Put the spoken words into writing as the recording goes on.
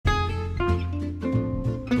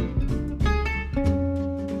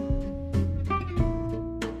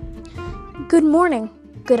Good morning,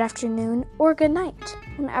 good afternoon, or good night,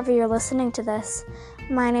 whenever you're listening to this.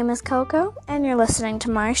 My name is Coco, and you're listening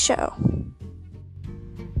to my show.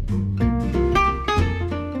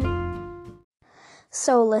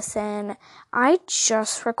 So listen, I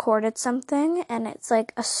just recorded something, and it's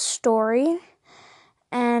like a story,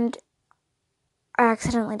 and I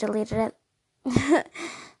accidentally deleted it.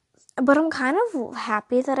 But I'm kind of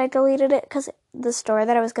happy that I deleted it, because the story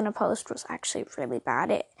that I was going to post was actually really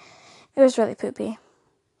bad. It was really poopy.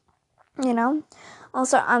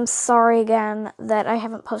 Also, I'm sorry again that I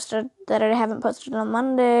haven't posted on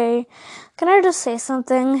Monday. Can I just say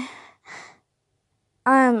something?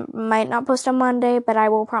 I might not post on Monday, but I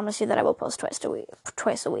will promise you that I will post twice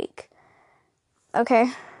a week.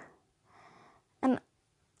 Okay? And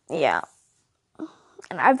yeah.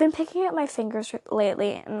 And I've been picking at my fingers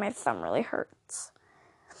lately, and my thumb really hurts.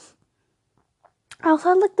 I also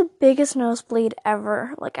had the biggest nosebleed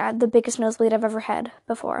ever. I had the biggest nosebleed I've ever had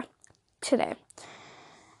before today.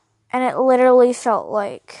 And it literally felt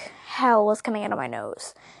like hell was coming out of my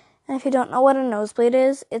nose. And if you don't know what a nosebleed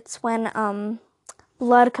is, it's when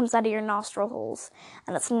blood comes out of your nostril holes.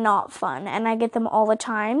 And it's not fun. And I get them all the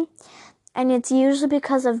time. And it's usually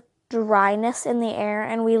because of dryness in the air.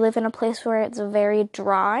 And we live in a place where it's very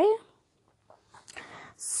dry.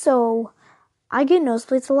 So I get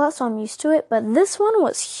nosebleeds a lot, so I'm used to it. But this one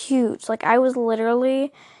was huge. It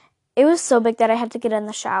was so big that I had to get in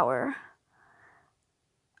the shower.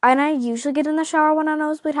 And I usually get in the shower when a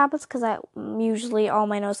nosebleed happens, because usually all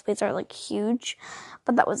my nosebleeds are huge.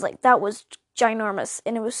 But that was ginormous,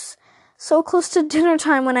 and it was so close to dinner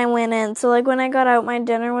time when I went in. So when I got out, my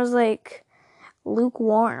dinner was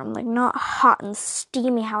lukewarm, not hot and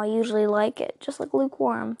steamy how I usually like it, just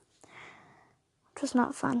lukewarm, which was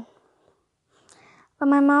not fun. But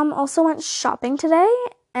my mom also went shopping today,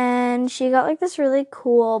 and she got this really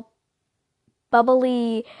cool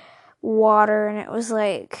bubbly water, and it was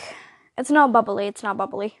it's not bubbly,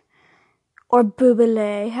 or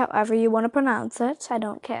bubbly, however you want to pronounce it. I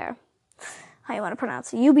don't care how you want to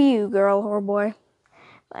pronounce it. You be you, girl or boy.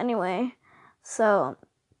 But anyway, so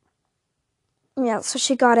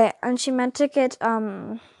she got it, and she meant to get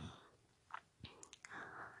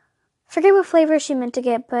forget what flavor she meant to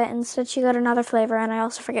get, but instead she got another flavor, and I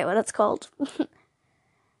also forget what it's called.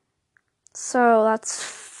 So that's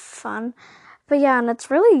fun. But yeah, and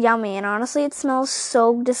it's really yummy, and honestly, it smells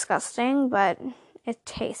so disgusting, but it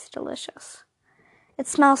tastes delicious. It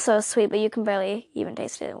smells so sweet, but you can barely even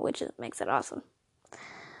taste it, which makes it awesome.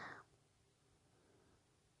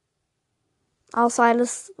 Also, I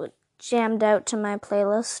just jammed out to my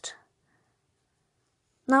playlist.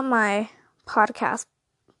 Not my podcast,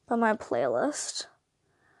 but my playlist.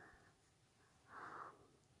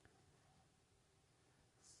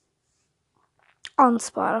 On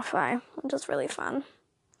Spotify, which is really fun.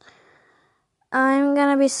 I'm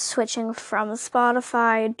gonna be switching from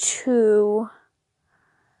Spotify to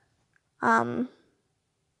a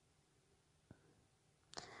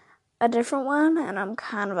different one, and I'm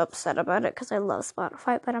kind of upset about it because I love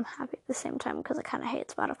Spotify, but I'm happy at the same time because I kind of hate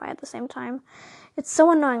Spotify at the same time. It's so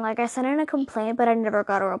annoying. I sent in a complaint, but I never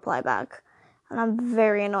got a reply back, and I'm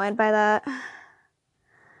very annoyed by that.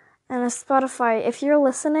 And Spotify, if you're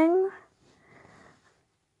listening,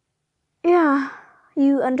 yeah,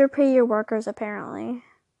 you underpay your workers, apparently.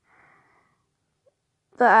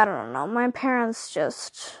 But I don't know. My parents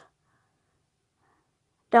just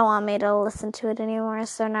don't want me to listen to it anymore,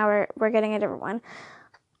 so now we're getting a different one.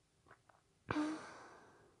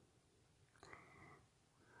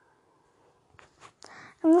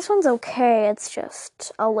 And this one's okay. It's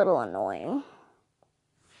just a little annoying.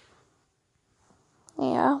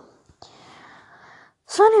 Yeah.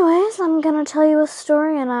 So anyways, I'm gonna tell you a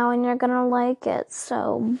story now, and you're gonna like it,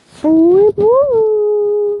 so...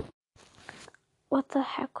 What the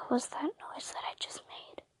heck was that noise that I just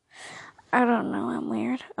made? I don't know, I'm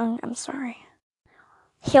weird. I'm sorry.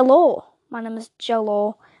 Hello, my name is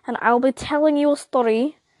Jello, and I'll be telling you a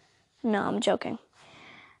story. No, I'm joking.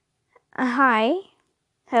 Hi.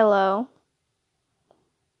 Hello.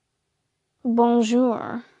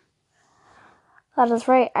 Bonjour. That is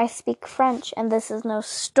right, I speak French, and this is no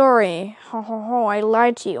story. Ho ho ho, I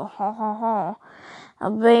lied to you. Ho ho ho.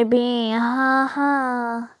 Baby, ha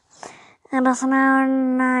ha. It is now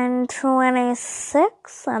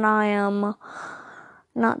 9:26, and I am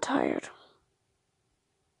not tired.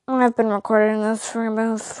 I've been recording this for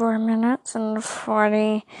about 4 minutes and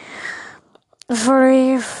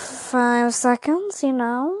 45 seconds,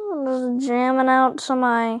 just jamming out to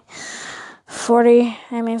my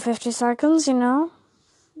 50 seconds,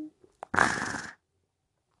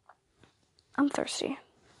 I'm thirsty.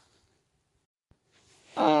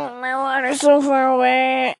 Oh, my water's so far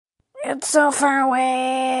away. It's so far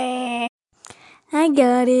away. I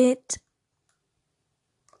got it.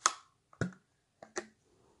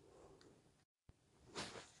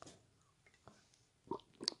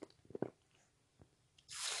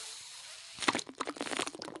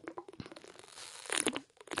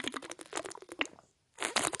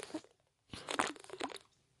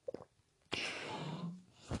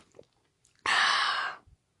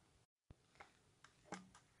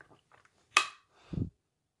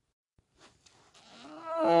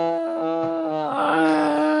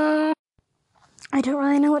 I don't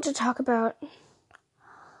really know what to talk about.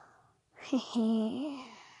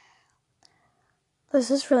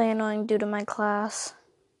 This is really annoying due to my class.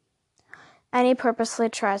 And he purposely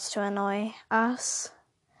tries to annoy us.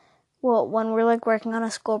 Well, when we're working on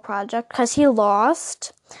a school project, because he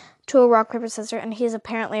lost to a rock, paper, scissors, and he's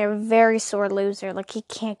apparently a very sore loser. He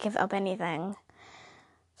can't give up anything.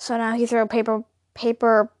 So now he throws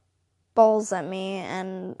paper balls at me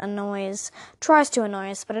and tries to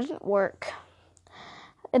annoy us, but it didn't work.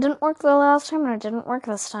 It didn't work the last time, and it didn't work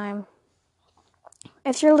this time.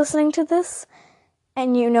 If you're listening to this,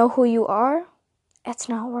 and you know who you are, it's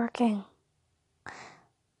not working.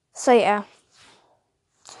 So yeah.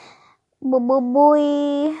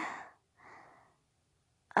 Boy.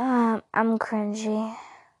 I'm cringy.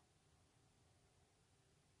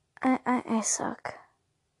 I suck.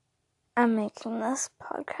 I'm making this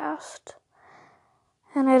podcast.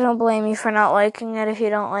 And I don't blame you for not liking it if you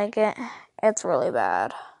don't like it. It's really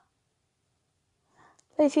bad.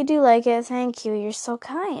 But if you do like it, thank you. You're so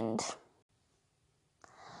kind.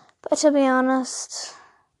 But to be honest,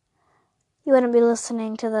 you wouldn't be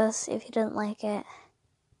listening to this if you didn't like it.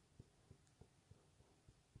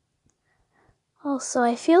 Also,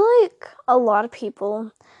 I feel like a lot of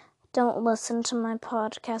people don't listen to my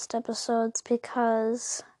podcast episodes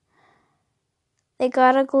because they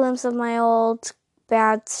got a glimpse of my old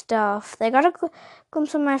bad stuff. They got a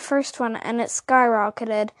glimpse of my first one and it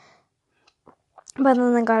skyrocketed. But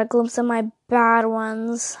then they got a glimpse of my bad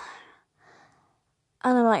ones.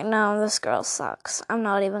 And I'm like, no, this girl sucks. I'm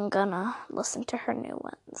not even gonna listen to her new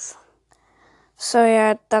ones. So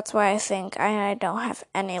yeah, that's why I think I don't have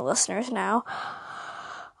any listeners now.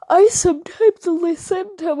 I sometimes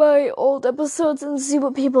listen to my old episodes and see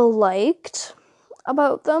what people liked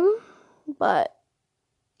about them. But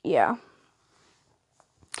yeah.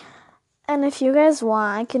 And if you guys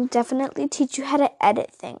want, I can definitely teach you how to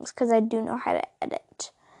edit things, because I do know how to edit.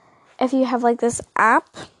 If you have this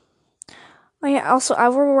app. Oh yeah, also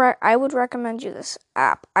I would recommend you this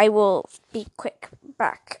app. I will be quick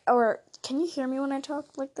back. Or can you hear me when I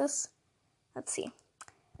talk like this? Let's see.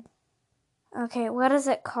 Okay, what is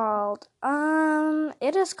it called?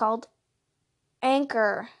 It is called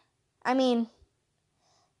Anchor. Anchor.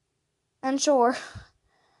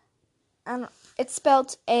 And it's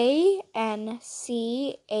spelled ANCHOR.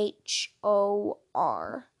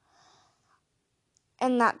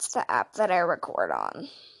 And that's the app that I record on.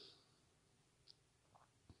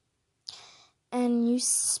 And you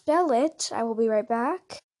spell it, I will be right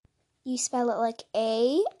back. You spell it like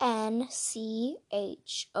ANCHOR.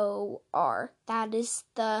 That is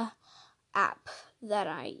the app that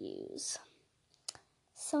I use.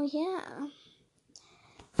 So yeah.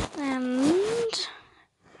 And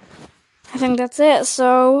I think that's it.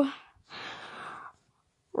 So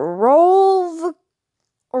roll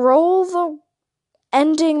the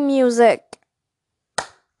ending music.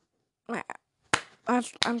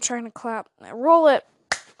 I'm trying to clap. Roll it.